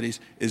commonalities,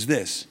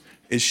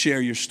 is share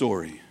your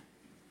story.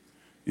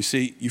 You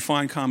see, you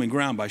find common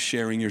ground by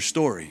sharing your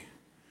story.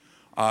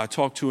 I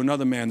talked to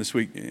another man this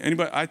week.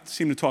 I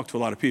seem to talk to a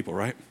lot of people,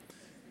 right?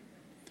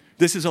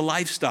 This is a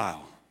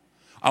lifestyle.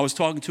 I was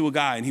talking to a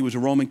guy, and he was a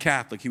Roman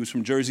Catholic. He was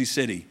from Jersey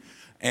City.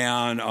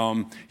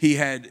 And he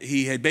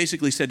had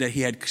basically said that he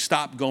had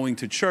stopped going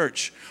to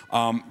church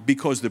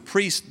because the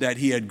priest that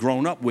he had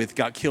grown up with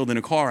got killed in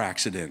a car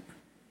accident.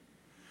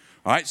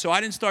 All right, so I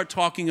didn't start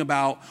talking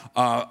about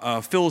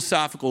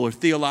philosophical or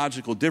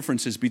theological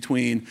differences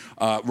between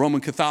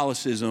Roman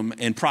Catholicism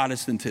and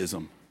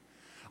Protestantism.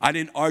 I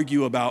didn't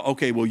argue about,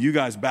 okay, well, you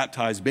guys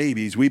baptize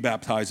babies, we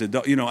baptize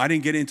adults. I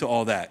didn't get into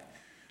all that.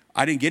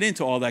 I didn't get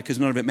into all that because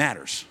none of it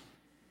matters.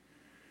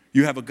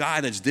 You have a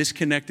guy that's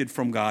disconnected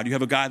from God. You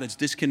have a guy that's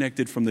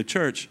disconnected from the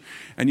church.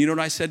 And you know what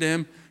I said to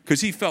him?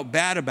 Because he felt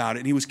bad about it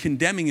and he was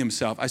condemning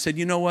himself. I said,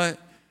 you know what?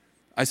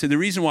 I said, the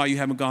reason why you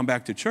haven't gone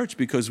back to church,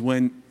 because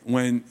when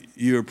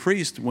you're a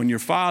priest, when your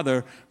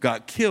father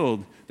got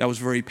killed, that was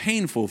very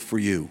painful for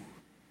you.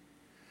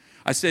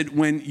 I said,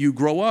 when you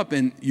grow up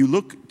and you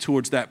look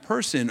towards that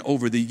person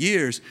over the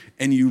years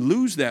and you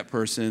lose that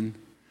person,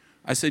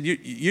 I said,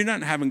 you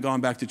haven't gone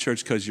back to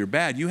church because you're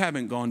bad. You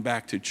haven't gone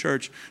back to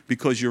church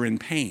because you're in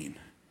pain.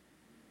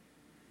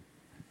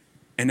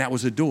 And that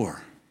was a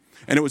door.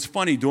 And it was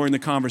funny, during the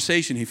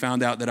conversation, he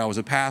found out that I was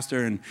a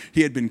pastor, and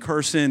he had been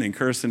cursing. And,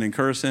 the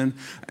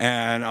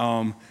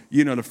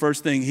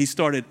first thing he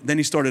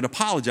started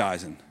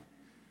apologizing.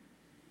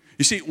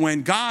 You see,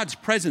 when God's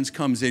presence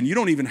comes in, you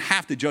don't even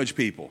have to judge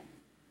people.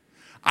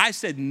 I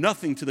said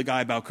nothing to the guy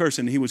about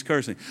cursing, and he was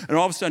cursing. And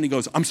all of a sudden he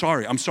goes, I'm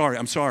sorry.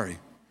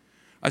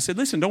 I said,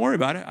 listen, don't worry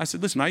about it. I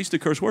said, listen, I used to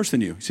curse worse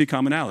than you. See,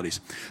 commonalities.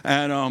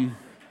 And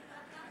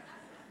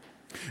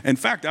in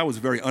fact, I was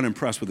very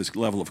unimpressed with this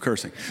level of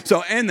cursing.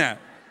 So, I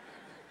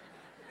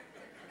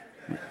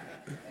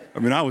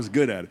was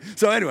good at it.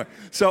 So anyway,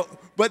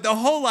 but the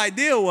whole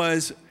idea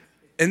was,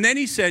 and then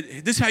he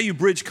said, this is how you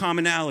bridge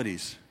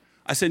commonalities.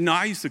 I said, no,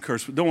 I used to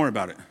curse. Don't worry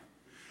about it.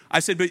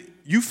 I said, but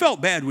you felt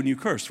bad when you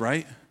cursed,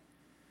 right?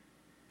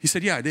 He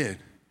said, yeah, I did.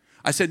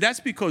 I said, that's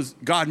because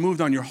God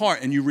moved on your heart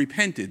and you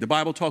repented. The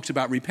Bible talks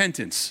about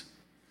repentance.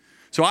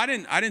 So I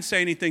didn't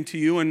say anything to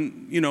you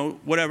and,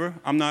 whatever.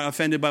 I'm not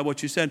offended by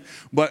what you said.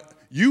 But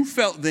you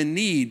felt the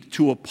need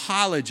to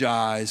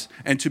apologize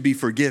and to be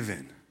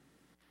forgiven.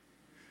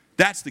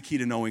 That's the key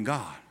to knowing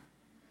God.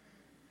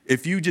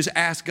 If you just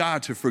ask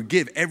God to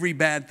forgive every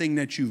bad thing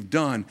that you've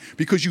done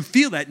because you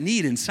feel that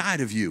need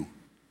inside of you.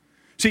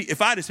 See, if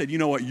I'd have said, you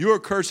know what, you're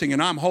cursing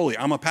and I'm holy.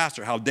 I'm a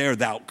pastor. How dare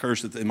thou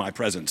curse in my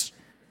presence?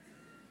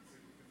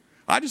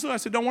 I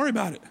said, don't worry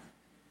about it.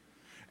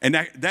 And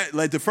that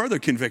led to further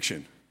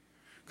conviction.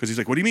 Because he's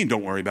like, what do you mean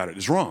don't worry about it?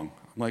 It's wrong.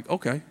 I'm like,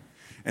 okay.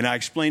 And I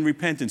explain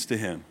repentance to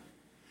him.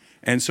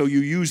 And so you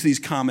use these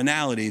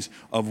commonalities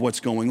of what's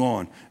going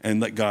on and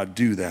let God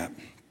do that.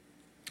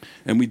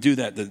 And we do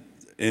that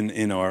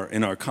in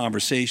our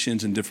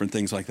conversations and different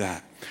things like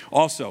that.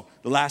 Also,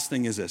 the last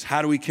thing is this.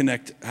 How do we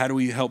connect? How do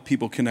we help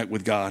people connect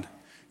with God?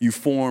 You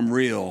form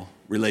real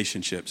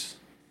relationships.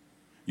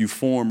 You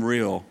form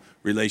real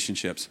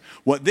relationships.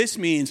 What this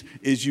means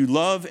is you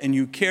love and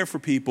you care for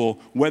people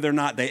whether or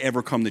not they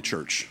ever come to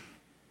church.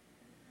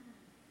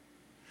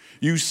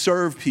 You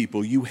serve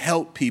people, you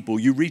help people,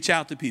 you reach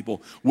out to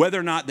people, whether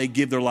or not they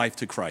give their life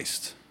to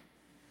Christ.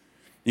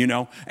 You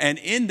know, and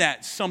in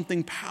that,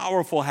 something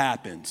powerful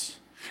happens.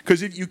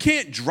 Because if you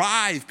can't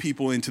drive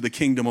people into the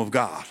kingdom of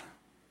God,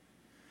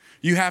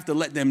 you have to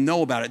let them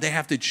know about it. They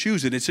have to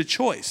choose it. It's a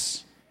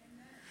choice.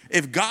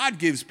 If God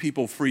gives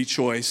people free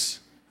choice,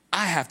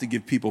 I have to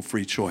give people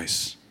free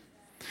choice.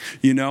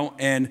 You know,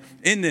 and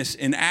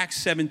in Acts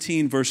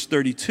 17, verse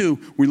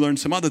 32, we learn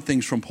some other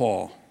things from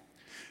Paul.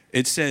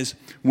 It says,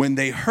 when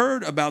they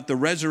heard about the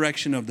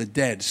resurrection of the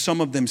dead,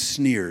 some of them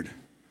sneered,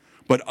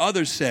 but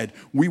others said,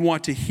 we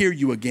want to hear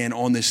you again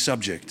on this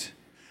subject.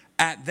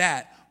 At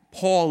that,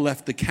 Paul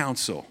left the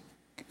council.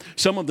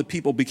 Some of the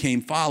people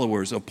became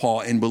followers of Paul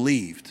and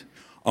believed.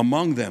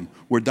 Among them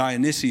were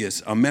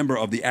Dionysius, a member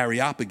of the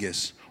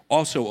Areopagus,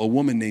 also a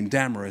woman named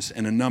Damaris,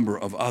 and a number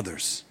of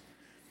others.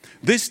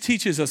 This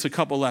teaches us a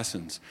couple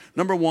lessons.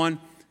 Number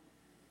one,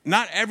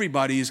 not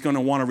everybody is going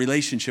to want a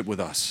relationship with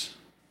us.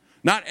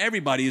 Not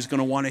everybody is going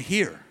to want to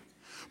hear.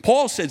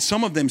 Paul said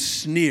some of them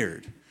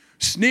sneered.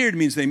 Sneered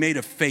means they made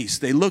a face.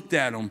 They looked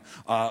at him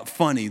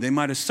funny. They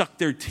might have sucked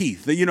their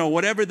teeth.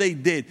 Whatever they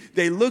did,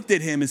 they looked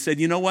at him and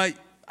said, you know what?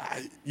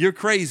 You're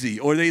crazy.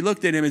 Or they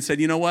looked at him and said,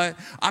 you know what?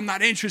 I'm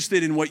not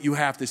interested in what you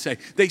have to say.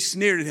 They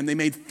sneered at him. They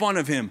made fun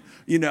of him,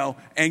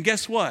 And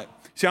guess what?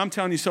 See, I'm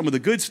telling you some of the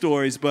good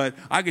stories, but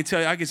I could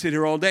sit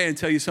here all day and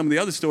tell you some of the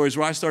other stories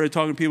where I started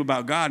talking to people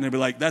about God, and they'd be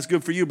like, that's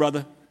good for you,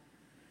 brother.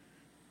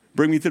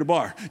 Bring me to the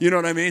bar. You know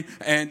what I mean?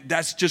 And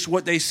that's just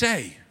what they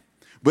say.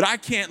 But I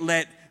can't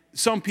let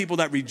some people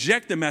that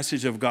reject the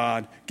message of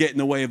God get in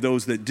the way of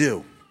those that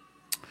do.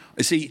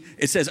 You see,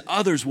 it says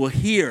others will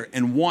hear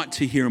and want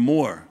to hear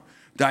more.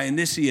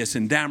 Dionysius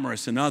and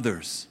Damaris and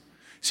others.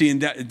 See, and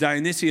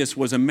Dionysius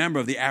was a member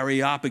of the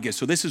Areopagus.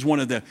 So this is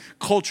one of the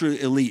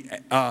culturally elite,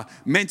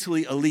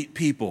 mentally elite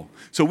people.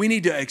 So we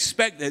need to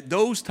expect that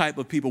those type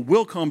of people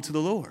will come to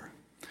the Lord.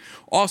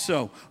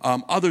 Also,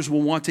 others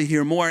will want to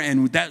hear more,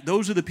 and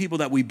those are the people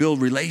that we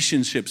build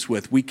relationships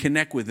with. We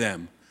connect with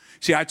them.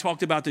 See, I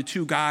talked about the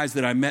two guys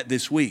that I met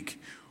this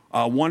week.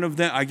 One of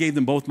them, I gave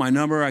them both my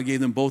number. I gave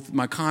them both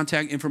my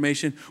contact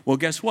information. Well,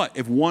 guess what?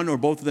 If one or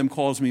both of them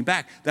calls me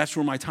back, that's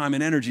where my time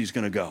and energy is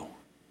going to go.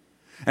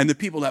 And the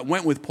people that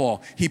went with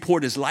Paul, he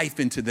poured his life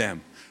into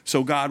them.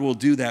 So God will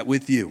do that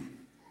with you.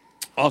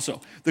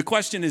 Also, the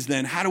question is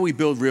then, how do we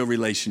build real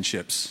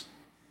relationships?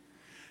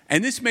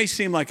 And this may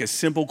seem like a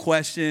simple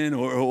question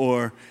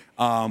or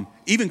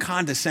even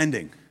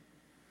condescending.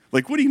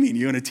 Like, what do you mean?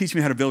 You're going to teach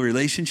me how to build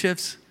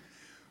relationships?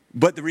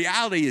 But the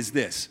reality is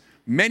this.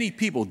 Many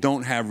people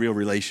don't have real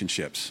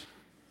relationships.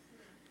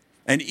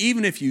 And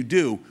even if you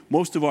do,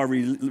 most of our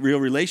real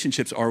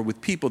relationships are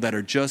with people that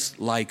are just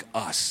like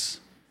us.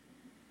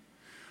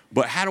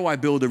 But how do I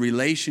build a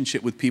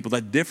relationship with people that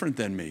are different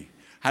than me?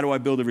 How do I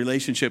build a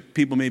relationship?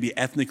 People may be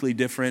ethnically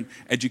different,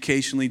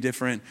 educationally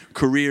different,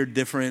 career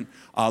different,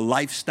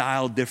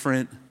 lifestyle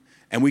different.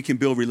 And we can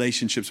build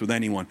relationships with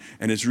anyone.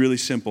 And it's really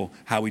simple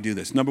how we do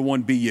this. Number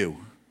one, be you.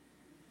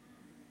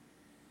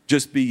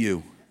 Just be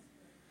you.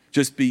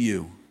 Just be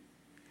you.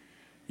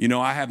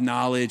 I have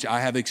knowledge,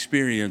 I have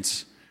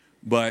experience,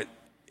 but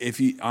if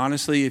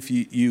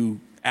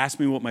you ask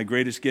me what my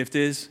greatest gift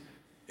is,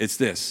 it's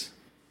this.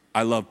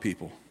 I love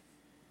people.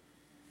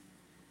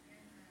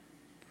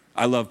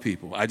 I love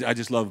people. I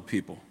just love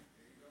people.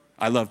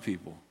 I love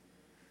people.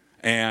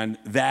 And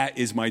that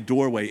is my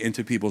doorway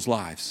into people's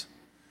lives.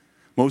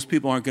 Most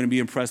people aren't going to be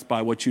impressed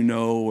by what you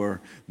know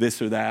or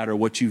this or that or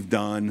what you've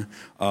done.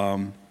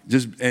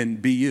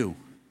 And be you.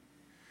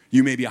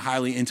 You may be a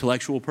highly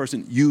intellectual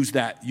person. Use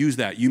that.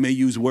 You may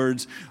use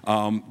words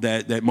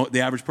that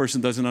the average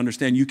person doesn't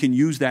understand. You can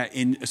use that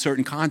in a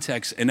certain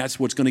context, and that's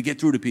what's going to get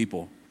through to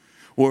people.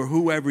 Or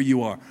whoever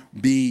you are,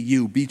 be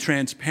you. Be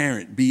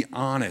transparent. Be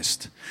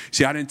honest.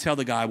 See, I didn't tell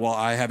the guy, well,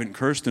 I haven't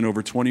cursed in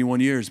over 21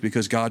 years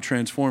because God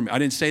transformed me. I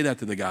didn't say that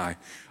to the guy.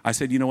 I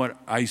said, you know what?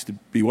 I used to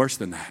be worse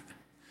than that.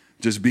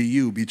 Just be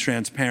you. Be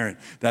transparent.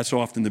 That's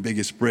often the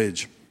biggest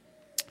bridge.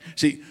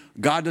 See,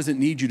 God doesn't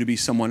need you to be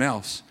someone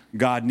else.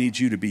 God needs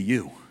you to be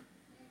you.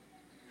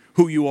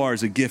 Who you are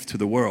is a gift to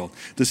the world.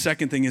 The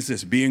second thing is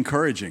this. Be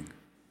encouraging.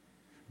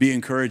 Be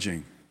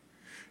encouraging.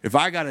 If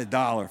I got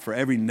 $1 for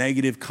every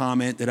negative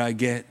comment that I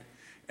get,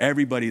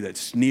 everybody that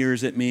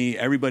sneers at me,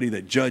 everybody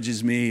that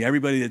judges me,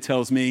 everybody that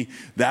tells me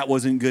that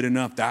wasn't good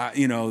enough,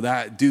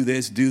 that do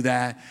this, do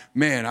that,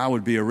 man, I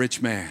would be a rich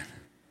man.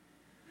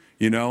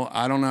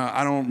 I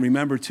don't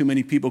remember too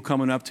many people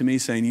coming up to me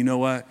saying, you know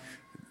what,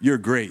 you're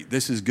great,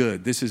 this is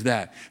good, this is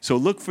that. So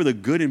look for the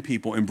good in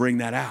people and bring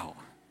that out.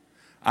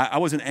 I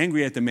wasn't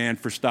angry at the man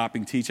for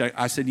stopping teaching.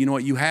 I said, you know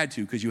what, you had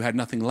to because you had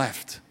nothing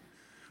left.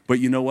 But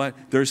you know what?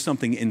 There's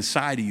something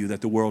inside of you that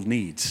the world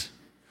needs.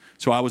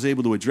 So I was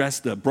able to address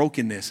the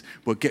brokenness,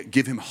 but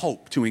give him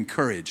hope to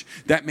encourage.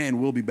 That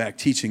man will be back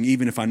teaching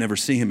even if I never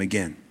see him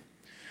again.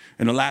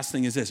 And the last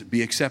thing is this,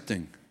 be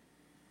accepting.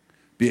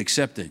 Be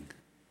accepting.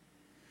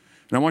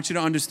 And I want you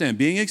to understand,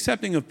 being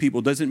accepting of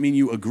people doesn't mean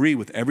you agree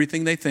with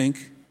everything they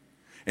think.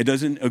 It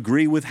doesn't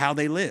agree with how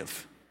they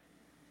live.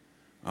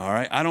 All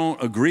right? I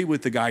don't agree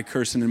with the guy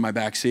cursing in my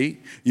back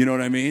seat. You know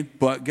what I mean?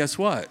 But guess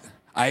what?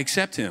 I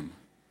accept him.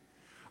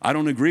 I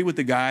don't agree with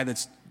the guy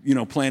that's,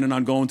 planning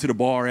on going to the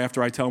bar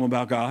after I tell him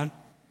about God.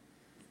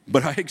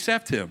 But I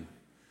accept him.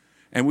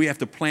 And we have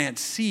to plant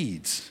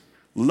seeds,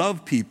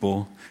 love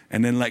people,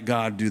 and then let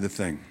God do the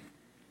thing.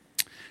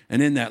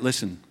 And in that,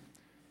 listen,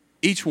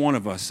 each one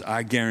of us,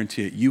 I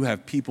guarantee it, you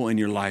have people in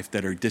your life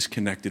that are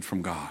disconnected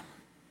from God.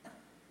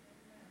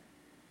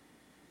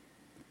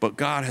 But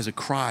God has a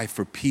cry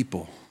for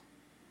people.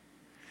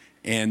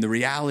 And the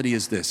reality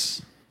is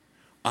this,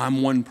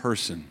 I'm one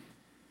person.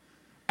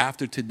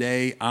 After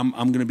today, I'm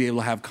going to be able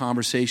to have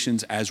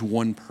conversations as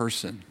one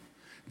person.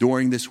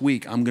 During this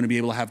week, I'm going to be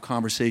able to have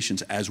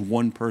conversations as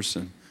one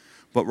person.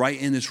 But right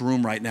in this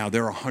room right now,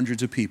 there are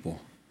hundreds of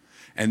people.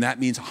 And that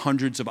means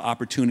hundreds of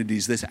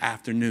opportunities this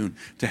afternoon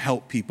to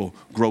help people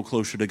grow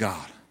closer to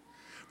God.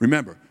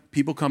 Remember,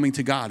 people coming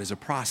to God is a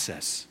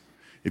process.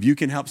 If you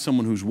can help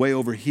someone who's way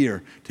over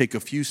here take a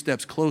few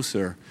steps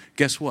closer,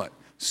 guess what?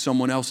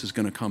 Someone else is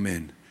going to come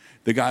in.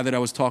 The guy that I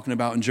was talking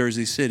about in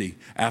Jersey City,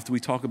 after we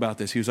talk about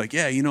this, he was like,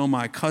 yeah,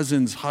 my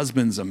cousin's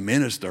husband's a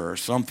minister or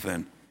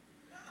something.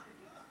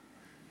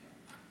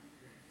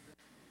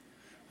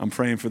 I'm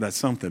praying for that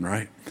something,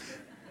 right?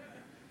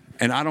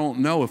 And I don't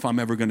know if I'm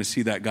ever going to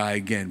see that guy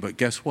again. But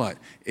guess what?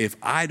 If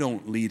I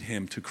don't lead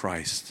him to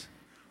Christ,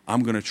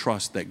 I'm going to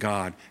trust that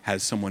God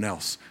has someone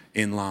else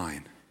in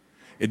line.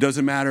 It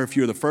doesn't matter if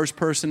you're the first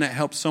person that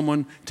helps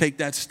someone take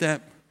that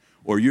step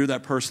or you're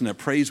that person that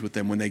prays with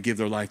them when they give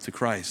their life to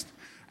Christ.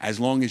 As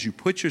long as you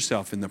put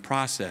yourself in the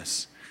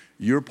process,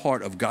 you're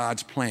part of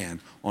God's plan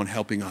on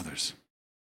helping others.